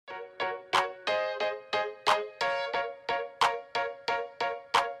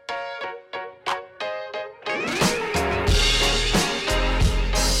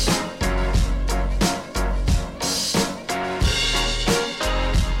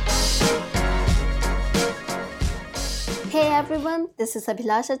everyone, this is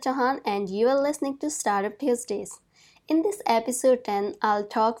Abhilasha Chauhan and you are listening to Startup Tuesdays. In this episode 10, I'll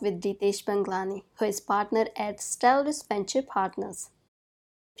talk with Ritesh Banglani, who is partner at Stellaris Venture Partners.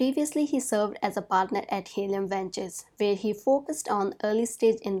 Previously, he served as a partner at Helium Ventures, where he focused on early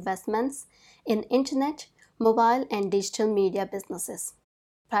stage investments in internet, mobile, and digital media businesses.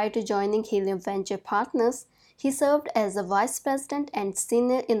 Prior to joining Helium Venture Partners, he served as a vice president and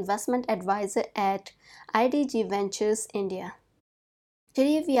senior investment advisor at IDG Ventures India.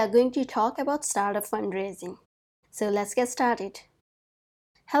 Today, we are going to talk about startup fundraising. So, let's get started.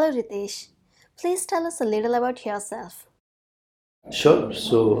 Hello, Ritesh. Please tell us a little about yourself. Sure.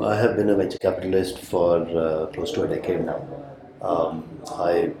 So I have been a venture capitalist for close to a decade now.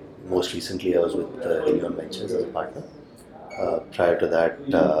 I most recently I was with Helion Ventures as a partner. Prior to that,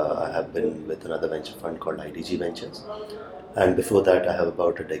 I have been with another venture fund called IDG Ventures, and before that, I have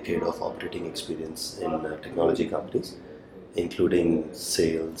about a decade of operating experience in technology companies, including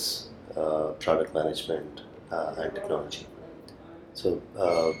sales, product management, and technology. So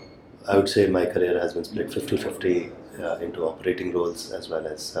I would say my career has been split 50-50 into operating roles as well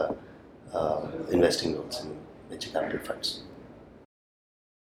as investing roles in venture capital funds.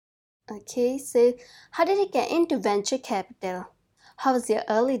 Okay, so how did you get into venture capital? How was your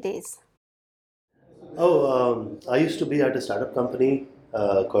early days? I used to be at a startup company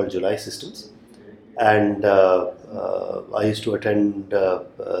called July Systems, and I used to attend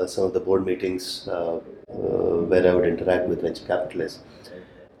some of the board meetings where I would interact with venture capitalists,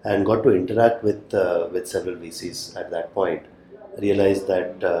 and got to interact with several VCs at that point. Realized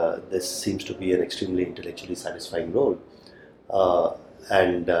that this seems to be an extremely intellectually satisfying role, uh,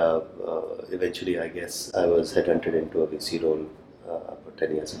 and eventually, I guess I was headhunted into a VC role about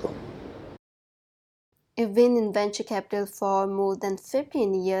 10 years ago. You've been in venture capital for more than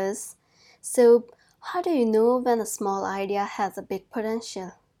 15 years. So, how do you know when a small idea has a big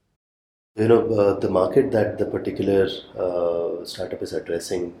potential? The market that the particular startup is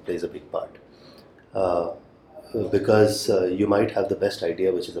addressing plays a big part. Uh, because you might have the best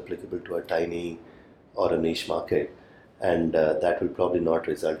idea which is applicable to a tiny or a niche market, and that will probably not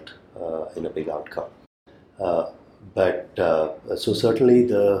result in a big outcome. Uh, but certainly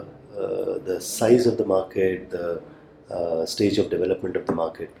the size of the market, the stage of development of the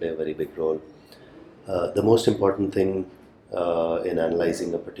market play a very big role. The most important thing in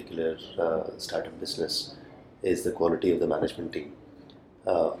analyzing a particular startup business is the quality of the management team,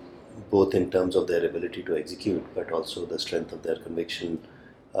 uh, both in terms of their ability to execute, but also the strength of their conviction,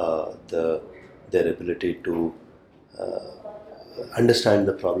 their ability to understand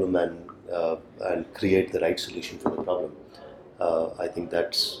the problem and create the right solution for the problem. I think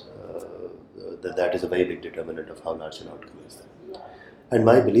that is a very big determinant of how large an outcome is there. And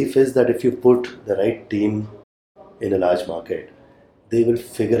my belief is that if you put the right team in a large market, they will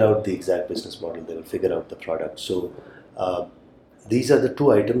figure out the exact business model, they will figure out the product. So uh, these are the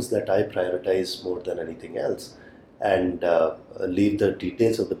two items that I prioritize more than anything else, and leave the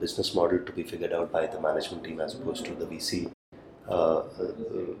details of the business model to be figured out by the management team as opposed to the VC,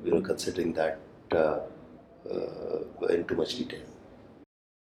 considering that in too much detail.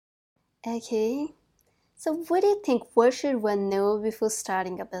 Okay, so what do you think? What should one know before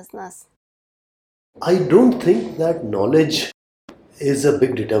starting a business? I don't think that knowledge is a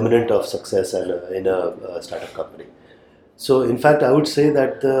big determinant of success in a startup company. So, in fact, I would say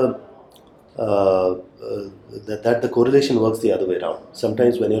that uh, that the correlation works the other way around.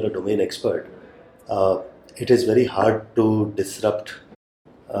 Sometimes, when you're a domain expert, uh, it is very hard to disrupt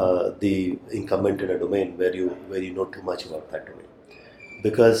the incumbent in a domain where you know too much about that domain,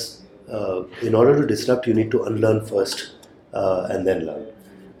 because in order to disrupt, you need to unlearn first and then learn.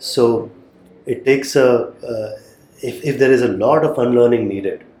 So it takes if there is a lot of unlearning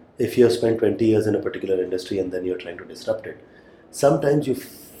needed, if you have spent 20 years in a particular industry and then you're trying to disrupt it, sometimes you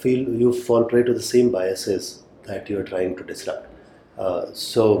fall prey to the same biases that you're trying to disrupt.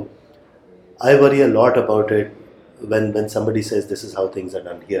 So I worry a lot about it when somebody says this is how things are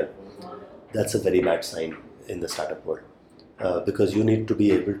done here. That's a very bad sign in the startup world, because you need to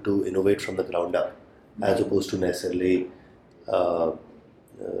be able to innovate from the ground up as opposed to necessarily uh,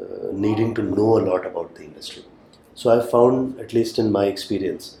 needing to know a lot about the industry. So I've found, at least in my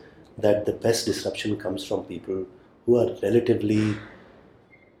experience, that the best disruption comes from people who are relatively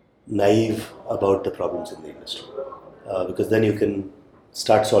naive about the problems in the industry, because then you can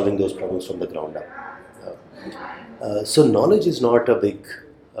start solving those problems from the ground up. So knowledge is not a big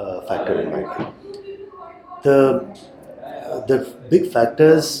factor in my view. The big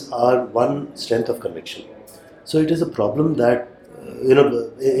factors are one, strength of conviction. So it is a problem that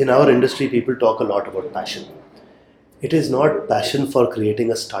in our industry people talk a lot about passion. it is not passion for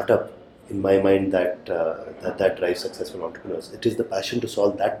creating a startup in my mind that drives successful entrepreneurs. It is the passion to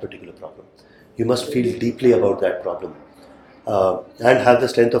solve that particular problem. You must feel deeply about that problem and have the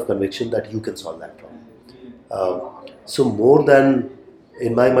strength of conviction that you can solve that problem. So more than,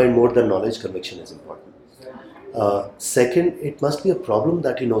 in my mind, more than knowledge, conviction is important. Second, it must be a problem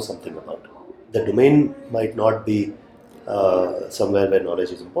that you know something about. The domain might not be somewhere where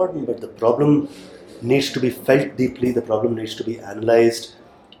knowledge is important, but the problem needs to be felt deeply. The problem needs to be analyzed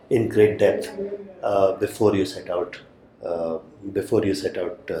in great depth before you set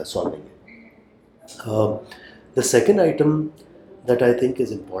out solving it. The second item that I think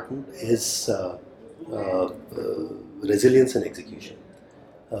is important is uh, uh, resilience and execution.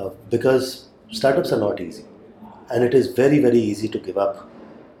 Because startups are not easy, and it is very, very easy to give up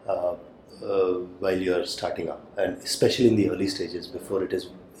uh, while you're starting up, and especially in the early stages before it is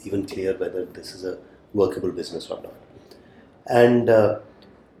even clear whether this is a workable business or not. And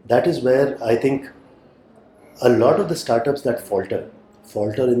that is where I think a lot of the startups that falter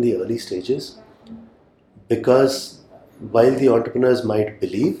in the early stages, because while the entrepreneurs might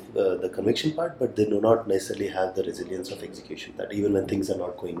believe the conviction part, but they do not necessarily have the resilience of execution, that even when things are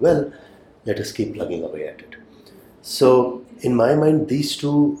not going well, let us keep plugging away at it. So in my mind, these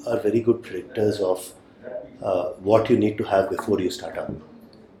two are very good predictors of what you need to have before you start up,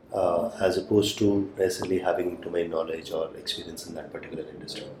 as opposed to necessarily having domain knowledge or experience in that particular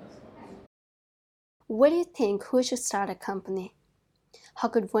industry. What do you think? Who should start a company? How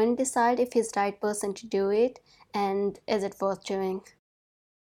could one decide if he's the right person to do it, and is it worth doing?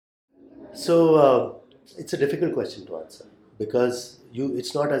 So it's a difficult question to answer, because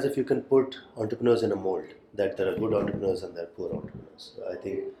it's not as if you can put entrepreneurs in a mold, that there are good entrepreneurs and there are poor entrepreneurs. I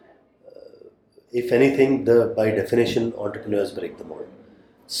think if anything, the by definition entrepreneurs break the mold.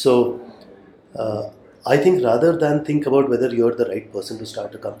 So uh, I think rather than think about whether you're the right person to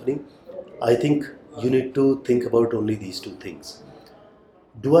start a company, I think you need to think about only these two things.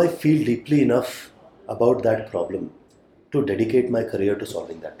 Do I feel deeply enough about that problem to dedicate my career to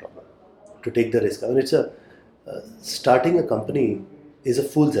solving that problem, to take the risk? I mean, it's a starting a company is a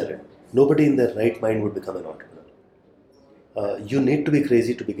fool's errand. Nobody in their right mind would become an entrepreneur. You need to be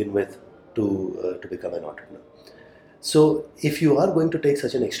crazy to begin with to become an entrepreneur. So, if you are going to take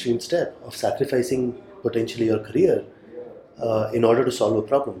such an extreme step of sacrificing potentially your career in order to solve a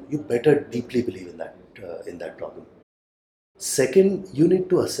problem, you better deeply believe in that problem. Second, you need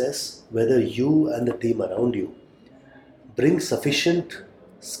to assess whether you and the team around you bring sufficient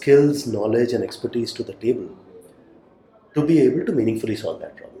skills, knowledge, and expertise to the table to be able to meaningfully solve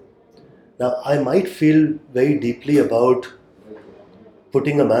that problem. Now, I might feel very deeply about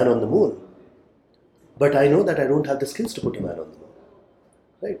putting a man on the moon, but I know that I don't have the skills to put a man on the moon.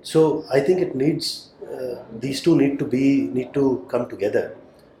 Right? So I think it needs these two need to come together.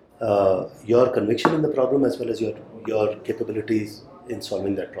 Your conviction in the problem as well as your capabilities in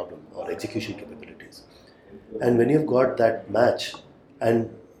solving that problem or execution capabilities. And when you've got that match,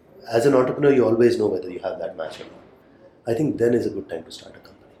 and as an entrepreneur, you always know whether you have that match or not. I think then is a good time to start a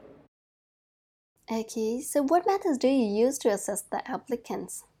company. Okay, so what methods do you use to assess the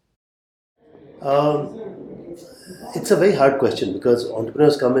applicants? Um, it's a very hard question because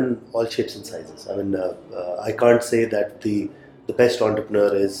entrepreneurs come in all shapes and sizes. I mean, I can't say that the best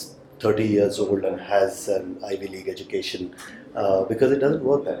entrepreneur is 30 years old and has an Ivy League education because it doesn't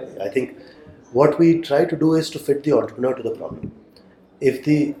work that way. I think what we try to do is to fit the entrepreneur to the problem.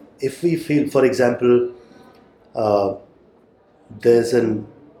 If we feel, for example, uh, there's an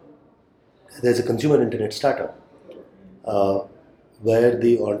there's a consumer internet startup uh, where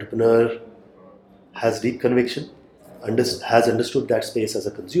the entrepreneur has deep conviction, has understood that space as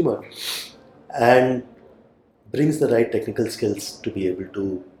a consumer, and brings the right technical skills to be able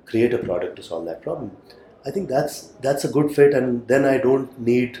to create a product to solve that problem. I think that's a good fit, and then I don't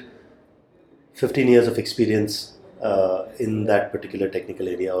need 15 years of experience in that particular technical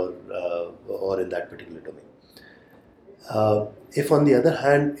area or in that particular domain. If on the other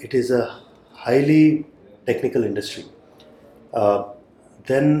hand it is a highly technical industry, uh,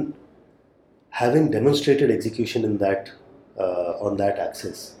 then having demonstrated execution in that on that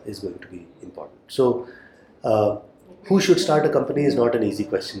axis is going to be important. So, who should start a company is not an easy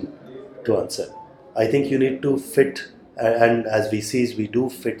question to answer. I think you need to fit, and as VCs, we do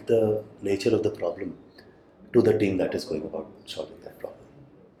fit the nature of the problem to the team that is going about solving that problem.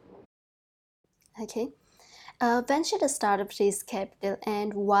 Okay, when should a startup raise capital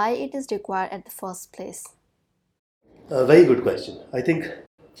and why it is required at the first place? A very good question. I think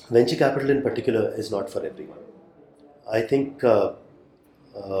venture capital in particular is not for everyone. I think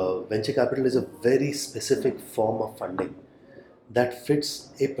venture capital is a very specific form of funding that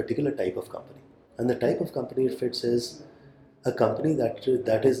fits a particular type of company. And the type of company it fits is a company that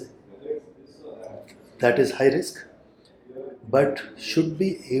is high risk, but should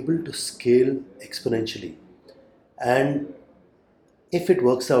be able to scale exponentially. And if it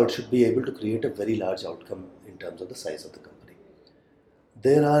works out, should be able to create a very large outcome in terms of the size of the company.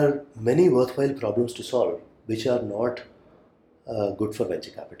 There are many worthwhile problems to solve which are not good for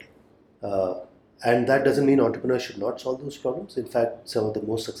venture capital. Uh, and that doesn't mean entrepreneurs should not solve those problems. In fact, some of the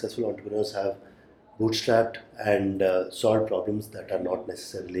most successful entrepreneurs have bootstrapped and solved problems that are not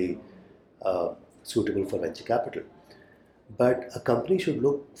necessarily uh, suitable for venture capital. But a company should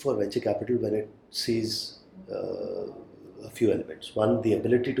look for venture capital when it sees a few elements. One, the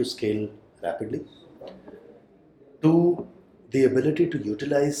ability to scale rapidly. Two, the ability to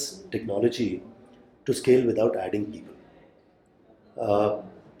utilize technology to scale without adding people. Uh,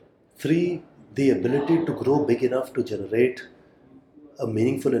 Three, the ability to grow big enough to generate a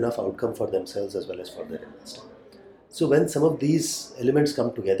meaningful enough outcome for themselves as well as for their investor. So when some of these elements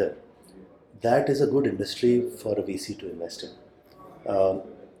come together, that is a good industry for a VC to invest in. Um,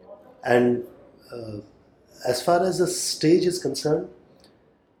 and uh, as far as the stage is concerned,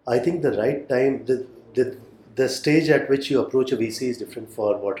 I think the right time, the stage at which you approach a VC is different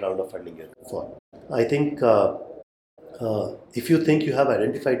for what round of funding you're going for. I think if you think you have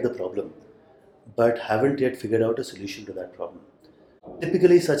identified the problem but haven't yet figured out a solution to that problem,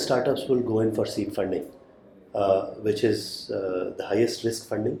 typically such startups will go in for seed funding, which is the highest risk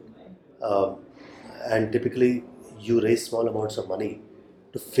funding. Um, and typically you raise small amounts of money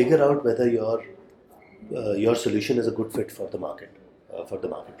to figure out whether your solution is a good fit for the market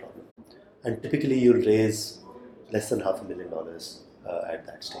problem. And typically you'll raise less than $500,000 at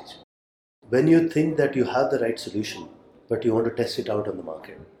that stage. When you think that you have the right solution, but you want to test it out on the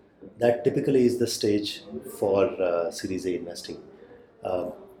market, that typically is the stage for Series A investing.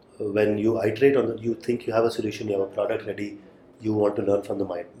 Um, when you iterate on you think you have a solution, you have a product ready, you want to learn from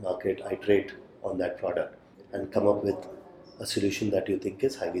the market, iterate on that product, and come up with a solution that you think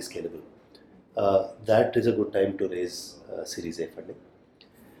is highly scalable. That is a good time to raise Series A funding.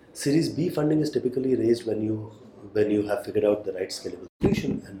 Series B funding is typically raised when you have figured out the right scalable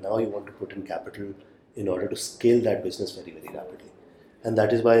solution and now you want to put in capital in order to scale that business very very rapidly. And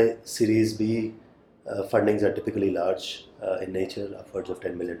that is why Series B fundings are typically large in nature, upwards of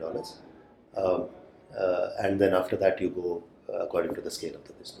 $10 million. Um, and then after that you go according to the scale of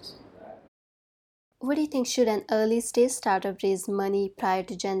the business. What do you think, should an early stage startup raise money prior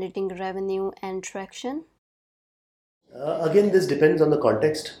to generating revenue and traction? Again, this depends on the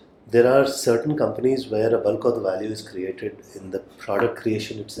context. There are certain companies where a bulk of the value is created in the product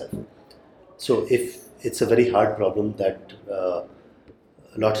creation itself. So, if it's a very hard problem that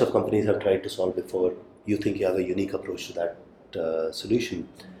lots of companies have tried to solve before, you think you have a unique approach to that solution,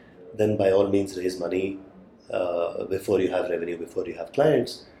 then by all means raise money before you have revenue, before you have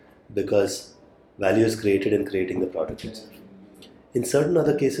clients, because value is created in creating the product itself. In certain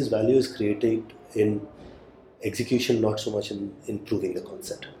other cases, value is created in execution, not so much in improving the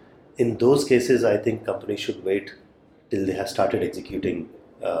concept. In those cases, I think companies should wait till they have started executing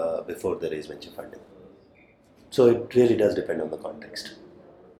before they raise venture funding. So it really does depend on the context.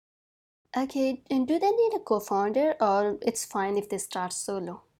 Okay, and do they need a co founder or it's fine if they start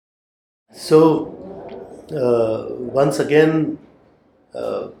solo? So once again,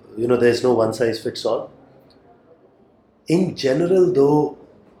 there's no one size fits all. In general, though,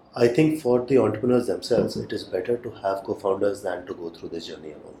 I think for the entrepreneurs themselves, it is better to have co-founders than to go through this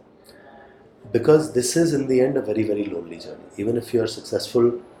journey alone. Because this is in the end a very very lonely journey. Even if you are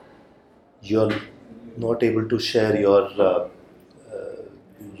successful, you're not able to share your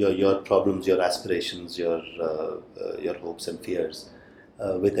problems, your aspirations, your hopes and fears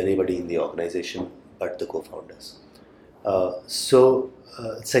with anybody in the organization but the co-founders.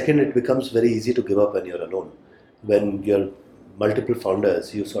 Second, it becomes very easy to give up when you're alone. When you're multiple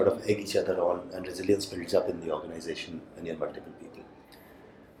founders, you sort of egg each other on, and resilience builds up in the organization when you're multiple people.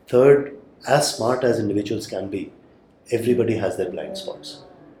 Third, as smart as individuals can be, everybody has their blind spots.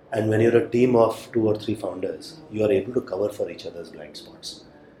 And when you're a team of two or three founders, you are able to cover for each other's blind spots.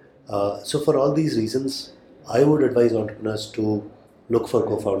 So, for all these reasons, I would advise entrepreneurs to look for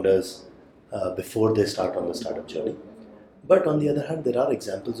co founders before they start on the startup journey. But on the other hand, there are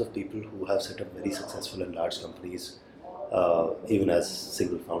examples of people who have set up very successful and large companies, even as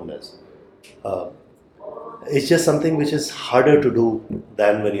single founders. Uh, it's just something which is harder to do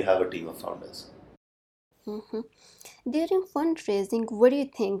than when you have a team of founders. Mhm. During fundraising, what do you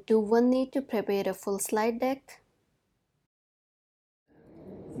think? Do one need to prepare a full slide deck?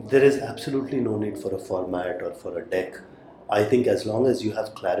 there is absolutely no need for a format or for a deck. I think as long as you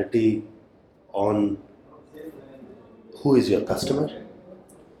have clarity on who is your customer,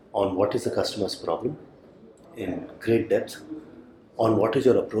 on what is the customer's problem in great depth, on what is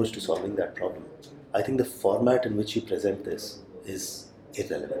your approach to solving that problem. I think the format in which you present this is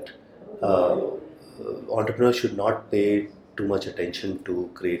irrelevant. Entrepreneurs should not pay too much attention to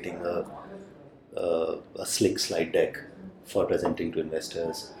creating a slick slide deck for presenting to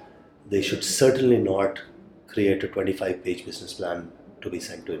investors. They should certainly not create a 25-page business plan to be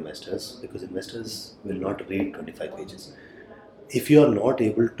sent to investors, because investors will not read 25 pages. If you are not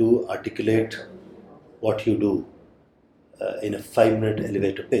able to articulate what you do in a 5-minute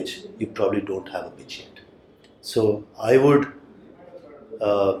elevator pitch, you probably don't have a pitch yet. So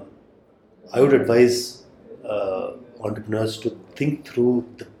uh, I would advise entrepreneurs to think through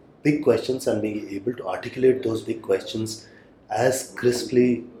the big questions and be able to articulate those big questions as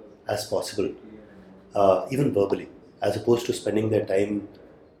crisply as possible, even verbally, as opposed to spending their time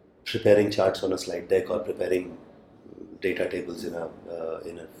preparing charts on a slide deck or preparing data tables in a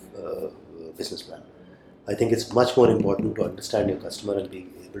business plan. I think it's much more important to understand your customer and be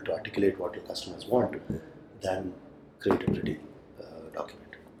able to articulate what your customers want than create a pretty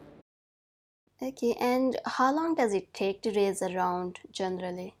document. Okay, and how long does it take to raise a round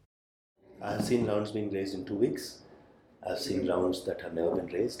generally? I've seen rounds being raised in 2 weeks. I've seen rounds that have never been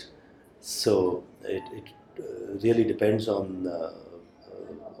raised. So it really depends on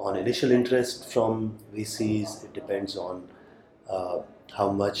initial interest from VCs. It depends on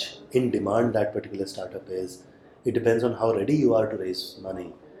how much in demand that particular startup is. It depends on how ready you are to raise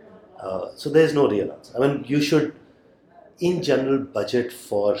money. So there's no real answer. I mean, you should, in general, budget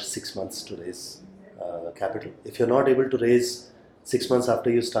for 6 months to raise capital. If you're not able to raise 6 months after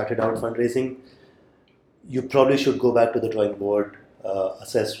you started out fundraising, you probably should go back to the drawing board,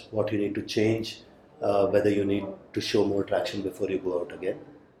 assess what you need to change, whether you need to show more traction before you go out again.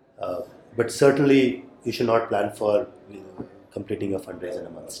 But certainly, you should not plan for completing a fundraise in a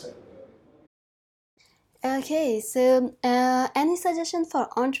month's time. Okay, so any suggestion for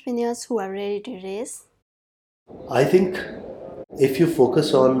entrepreneurs who are ready to raise? I think if you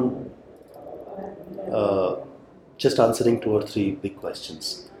focus on uh, just answering 2 or 3 big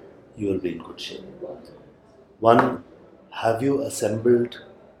questions, you will be in good shape. One, have you assembled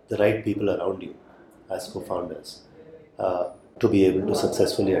the right people around you as co founders to be able to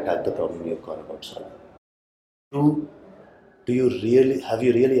successfully attack the problem you've gone about solving? Two, have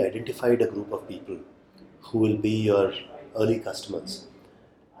you really identified a group of people who will be your early customers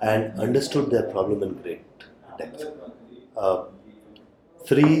and understood their problem in great depth? Uh,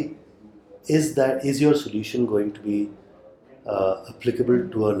 Three, is your solution going to be applicable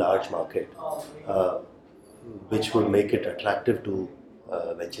to a large market, uh, which would make it attractive to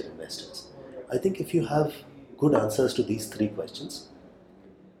venture investors? I think if you have good answers to these 3 questions,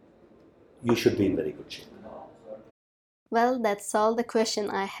 you should be in very good shape. Well, that's all the question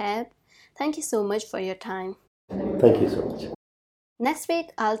I have. Thank you so much for your time. Thank you so much. Next week,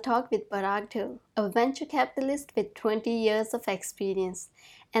 I'll talk with Parag Dhul, a venture capitalist with 20 years of experience,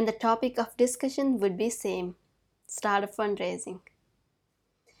 and the topic of discussion would be same: startup fundraising.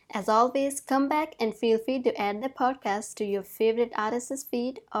 As always, come back and feel free to add the podcast to your favorite RSS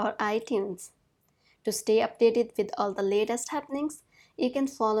feed or iTunes. To stay updated with all the latest happenings, you can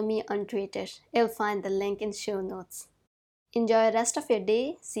follow me on Twitter. You'll find the link in show notes. Enjoy the rest of your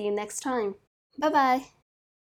day. See you next time. Bye bye.